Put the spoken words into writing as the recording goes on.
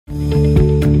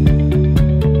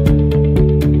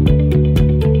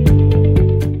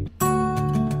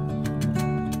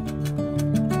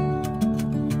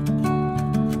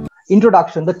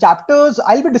introduction. The chapters,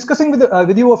 I'll be discussing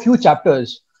with you a few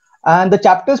chapters. And the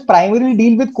chapters primarily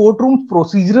deal with courtroom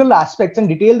procedural aspects and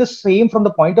detail the same from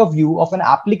the point of view of an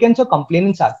applicant's or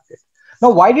complainant's advocate.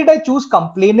 Now, why did I choose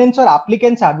complainants or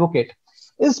applicant's advocate?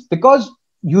 Is because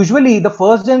usually the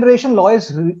first generation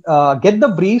lawyers get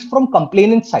the briefs from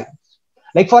complainant side.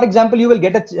 Like, for example, you will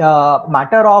get a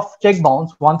matter of check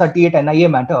bounce, 138 NIA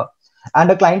matter,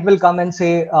 and a client will come and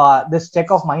say, this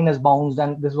check of mine is bounced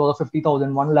and this was a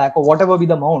 50,000, 1 lakh, or whatever be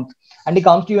the amount. And he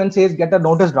comes to you and says, get a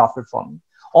notice drafted for me.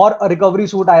 Or a recovery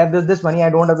suit, I have this money, I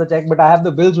don't have the check, but I have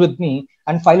the bills with me,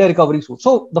 and file a recovery suit.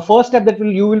 So the first step that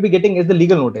you will be getting is the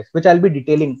legal notice, which I'll be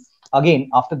detailing again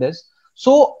after this.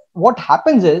 So what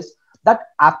happens is that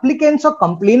applicants or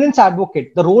complainants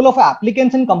advocate, the role of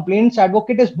applicants and complainants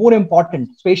advocate is more important,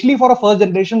 especially for a first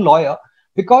generation lawyer,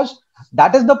 because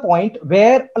that is the point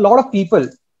where a lot of people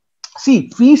see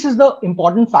fees is the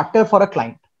important factor for a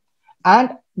client.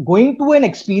 And going to an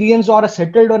experienced or a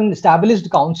settled or an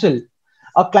established counsel,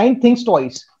 a client thinks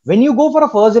twice. When you go for a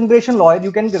first generation lawyer,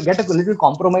 you can get a little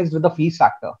compromised with the fees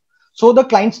factor. So the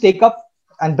clients take up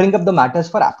and bring up the matters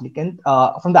for applicant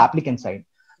from the applicant side.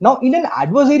 Now, in an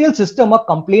adversarial system, a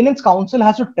complainant's counsel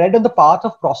has to tread on the path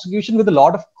of prosecution with a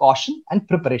lot of caution and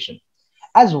preparation,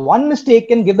 as one mistake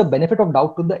can give the benefit of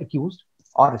doubt to the accused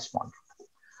or respondent.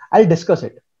 I'll discuss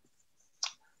it.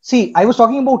 See, I was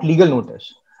talking about legal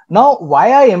notice. Now,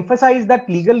 why I emphasize that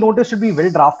legal notice should be well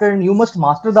drafted and you must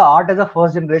master the art as a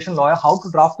first generation lawyer, how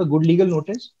to draft a good legal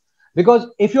notice. Because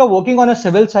if you're working on a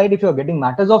civil side, if you're getting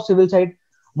matters of civil side,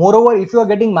 moreover, if you are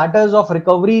getting matters of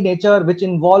recovery nature, which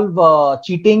involve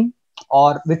cheating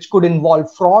or which could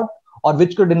involve fraud or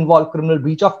which could involve criminal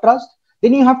breach of trust,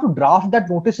 then you have to draft that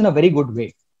notice in a very good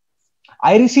way.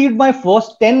 I received my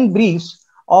first 10 briefs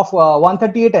of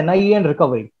 138 NIE and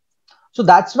recovery. So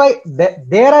that's why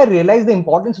there I realized the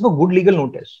importance of a good legal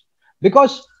notice,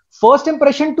 because first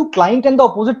impression to client and the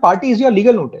opposite party is your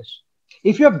legal notice.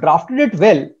 If you have drafted it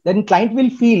well, then client will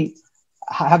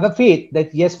have a faith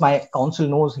that yes, my counsel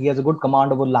knows, he has a good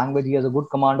command over language, he has a good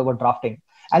command over drafting.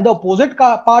 And the opposite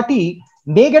party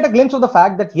may get a glimpse of the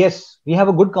fact that yes, we have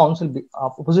a good counsel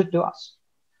opposite to us.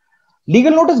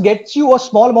 Legal notice gets you a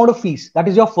small amount of fees. That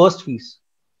is your first fees.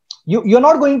 You're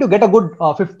not going to get a good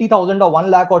 50,000 or 1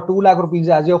 lakh or 2 lakh rupees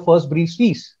as your first brief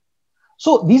fees.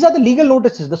 So these are the legal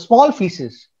notices, the small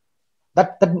fees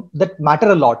that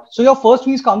matter a lot. So your first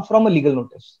fees comes from a legal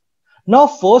notice. Now,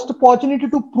 first opportunity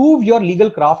to prove your legal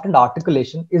craft and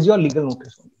articulation is your legal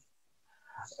notice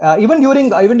only. Even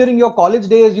during your college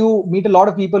days, you meet a lot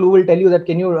of people who will tell you that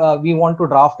we want to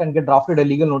draft and get drafted a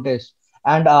legal notice.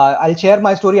 And I'll share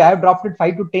my story. I have drafted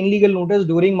 5 to 10 legal notices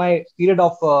during my period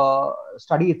of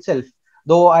study itself.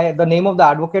 Though the name of the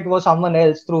advocate was someone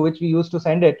else through which we used to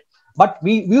send it. But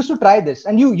we used to try this,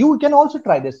 and you can also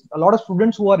try this. A lot of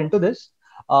students who are into this,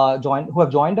 who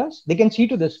have joined us, they can see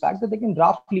to this fact that they can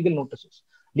draft legal notices.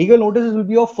 Legal notices will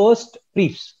be your first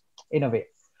briefs in a way.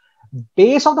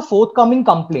 Based on the forthcoming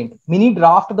complaint, mini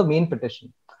draft of the main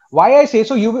petition. Why I say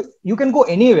so, you can go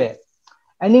anywhere.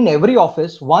 And in every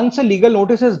office, once a legal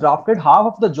notice is drafted, half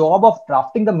of the job of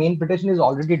drafting the main petition is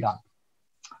already done.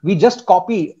 We just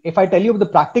copy, if I tell you of the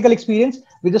practical experience,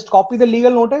 we just copy the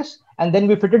legal notice and then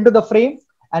we fit into the frame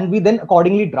and we then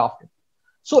accordingly draft it.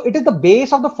 So it is the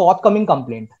base of the forthcoming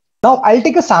complaint. Now I'll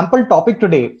take a sample topic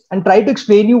today and try to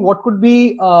explain you what could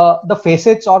be the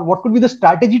facets or what could be the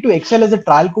strategy to excel as a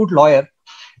trial court lawyer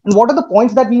and what are the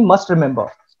points that we must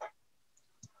remember.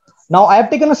 Now I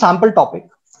have taken a sample topic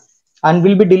and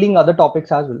we'll be dealing other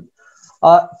topics as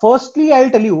well. Firstly,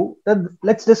 I'll tell you that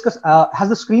let's discuss, has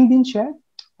the screen been shared?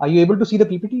 Are you able to see the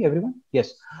PPT, everyone?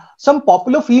 Yes. Some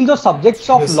popular fields or subjects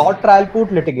of law trial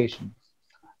court litigation.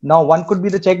 Now, one could be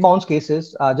the check bounce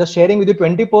cases. Just sharing with you,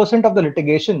 20% of the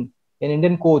litigation in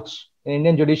Indian courts, in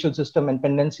Indian judicial system and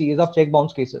pendency is of check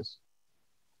bounce cases.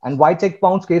 And why check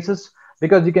bounce cases?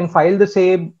 Because you can file the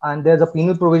same and there's a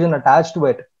penal provision attached to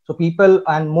it. So people,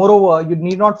 and moreover, you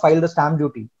need not file the stamp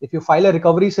duty. If you file a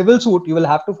recovery civil suit, you will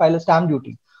have to file a stamp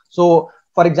duty. So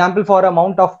for example, for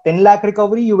amount of 10 lakh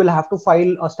recovery, you will have to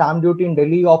file a stamp duty in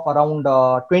Delhi of around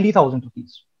 20,000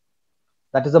 rupees.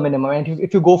 That is the minimum. And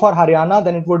if you go for Haryana,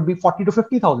 then it would be 40 to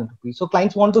 50,000 rupees. So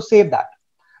clients want to save that.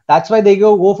 That's why they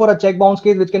go for a check bounce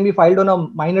case, which can be filed on a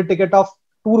minor ticket of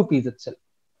 2 rupees itself.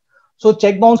 So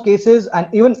check bounce cases, and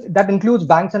even that includes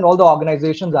banks and all the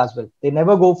organizations as well. They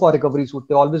never go for recovery suit.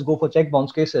 They always go for check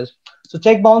bounce cases. So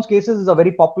check bounce cases is a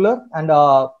very popular and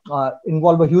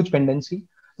involve a huge pendency.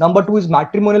 Number 2 is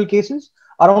matrimonial cases.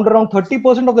 Around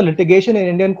 30% of the litigation in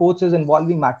Indian courts is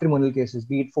involving matrimonial cases,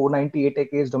 be it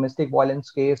 498A case, domestic violence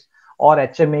case, or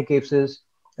HMA cases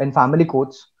in family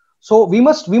courts. So we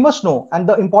must know, and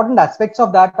the important aspects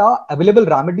of that are available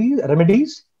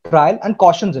remedies, trial, and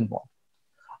cautions involved.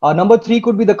 Number three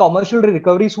could be the commercial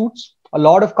recovery suits. A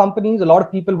lot of companies, a lot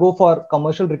of people go for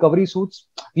commercial recovery suits.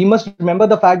 We must remember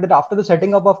the fact that after the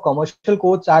setting up of Commercial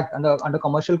Courts Act, under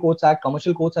Commercial Courts Act,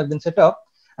 commercial courts have been set up,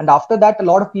 and after that, a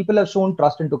lot of people have shown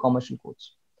trust into commercial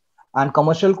courts, and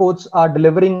commercial courts are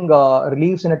delivering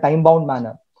reliefs in a time-bound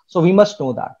manner. So we must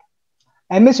know that.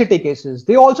 MSCT cases,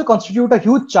 they also constitute a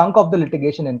huge chunk of the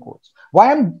litigation in courts.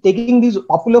 Why I'm taking these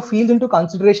popular fields into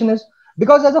consideration is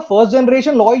because as a first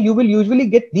generation lawyer, you will usually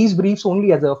get these briefs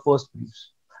only as a first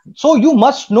briefs. So you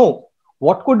must know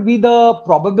what could be the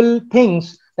probable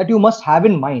things that you must have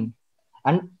in mind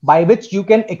and by which you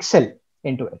can excel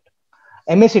into it.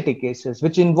 MSCT cases,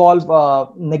 which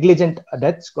involve negligent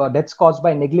deaths caused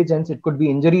by negligence. It could be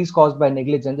injuries caused by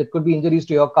negligence. It could be injuries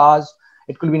to your cars.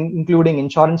 It could be including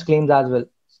insurance claims as well.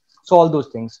 So all those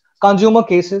things. Consumer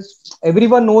cases,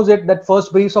 everyone knows it that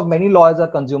first briefs of many lawyers are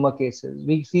consumer cases.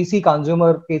 We see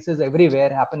consumer cases everywhere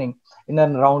happening in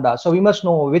and around us. So we must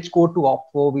know which court to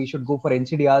opt for. We should go for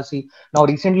NCDRC. Now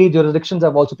recently jurisdictions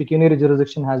have also, pecuniary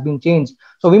jurisdiction has been changed.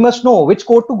 So we must know which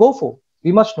court to go for.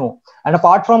 We must know. And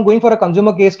apart from going for a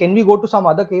consumer case, can we go to some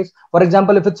other case? For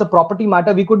example, if it's a property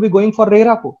matter, we could be going for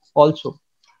RERA court also.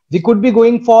 We could be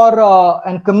going for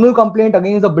a criminal complaint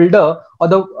against the builder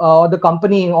or the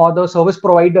company or the service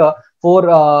provider for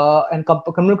a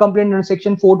criminal complaint under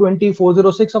section 420,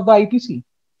 406 of the IPC.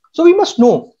 So we must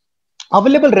know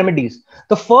available remedies.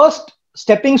 The first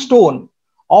stepping stone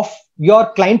of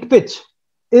your client pitch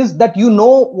is that you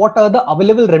know what are the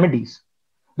available remedies.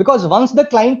 Because once the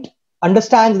client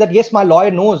understands that, yes, my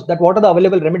lawyer knows that what are the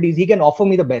available remedies, he can offer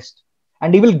me the best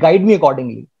and he will guide me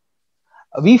accordingly.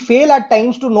 We fail at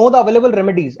times to know the available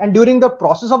remedies, and during the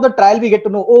process of the trial we get to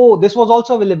know, oh, this was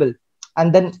also available,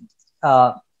 and then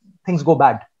things go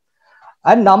bad.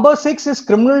 And number 6 is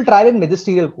criminal trial in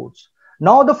magisterial courts.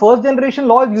 Now the first generation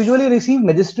lawyers usually receive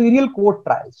magisterial court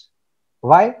trials.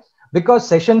 Why? Because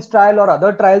sessions trial or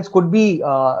other trials could be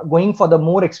going for the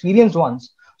more experienced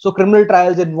ones. So criminal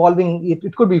trials involving,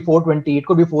 it could be 420, it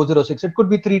could be 406, it could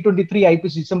be 323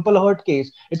 IPC, simple hurt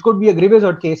case, it could be a grievous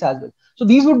hurt case as well. So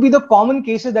these would be the common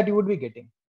cases that you would be getting.